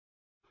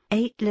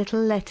8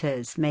 Little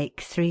Letters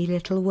Make 3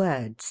 Little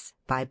Words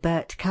by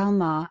Bert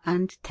Kalmar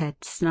and Ted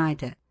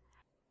Snyder.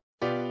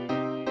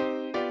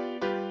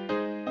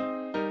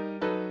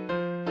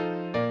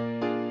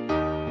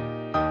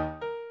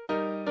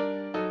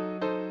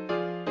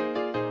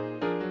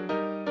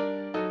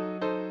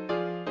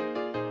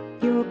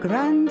 Your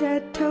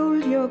granddad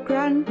told your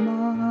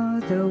grandma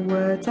the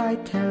words I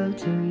tell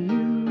to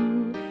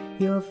you.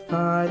 Your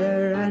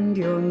father and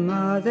your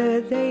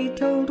mother, they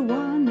told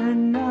one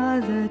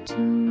another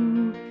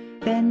too.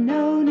 They're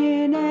known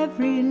in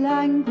every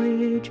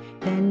language,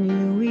 they're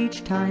new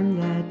each time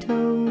they're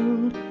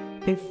told.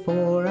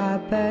 Before our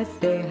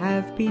birth they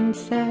have been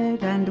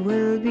said and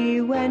will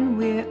be when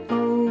we're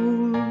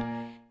old.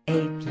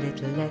 8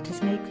 little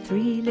letters make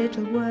 3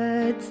 little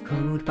words,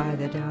 cooed by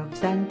the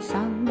doves and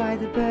sung by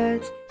the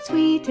birds.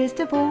 Sweetest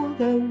of all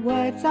the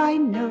words I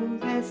know,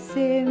 they're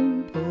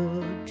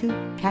simple too.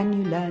 Can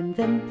you learn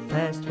them?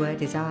 First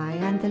word is I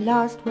and the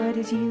last word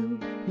is you.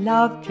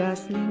 Love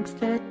just links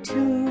the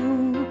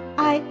two.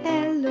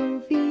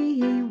 I-L-O-V-E-Y-O-U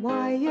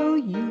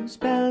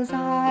spells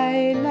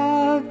I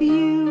love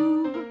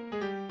you.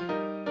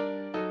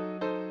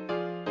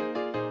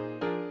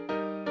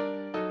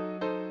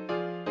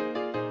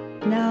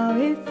 Now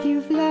if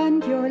you've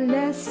learned your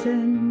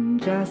lesson,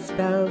 just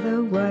spell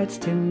the words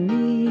to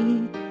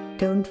me.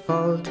 Don't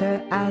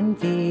falter and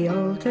the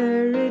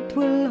altar, it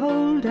will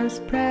hold us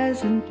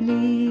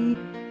presently.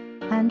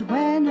 And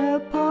when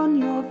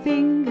upon your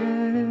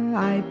finger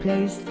I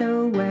place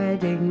the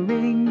wedding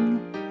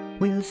ring,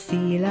 we'll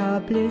seal our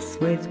bliss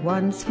with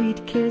one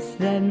sweet kiss,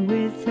 then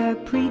with the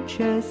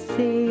preacher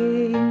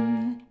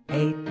sing.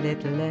 8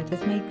 little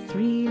letters make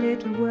 3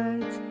 little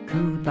words,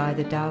 cooed by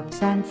the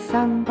doves and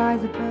sung by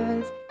the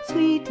birds.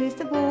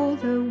 Sweetest of all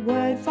the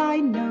words I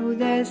know,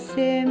 they're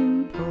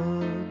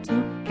simple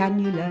too. Can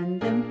you learn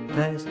them?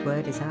 First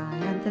word is I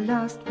and the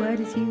last word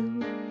is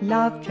you.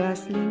 Love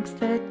just links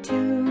the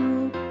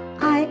two.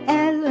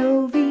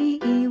 I-L-O-V-E-Y-O-U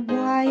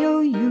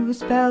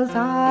spells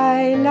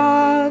I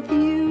love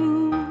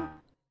you.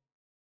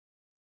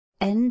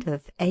 End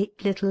of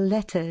 8 Little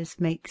Letters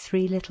Make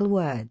 3 Little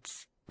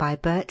Words by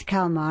Bert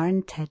Kalmar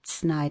and Ted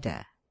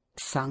Snyder.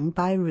 Sung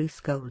by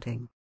Ruth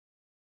Golding.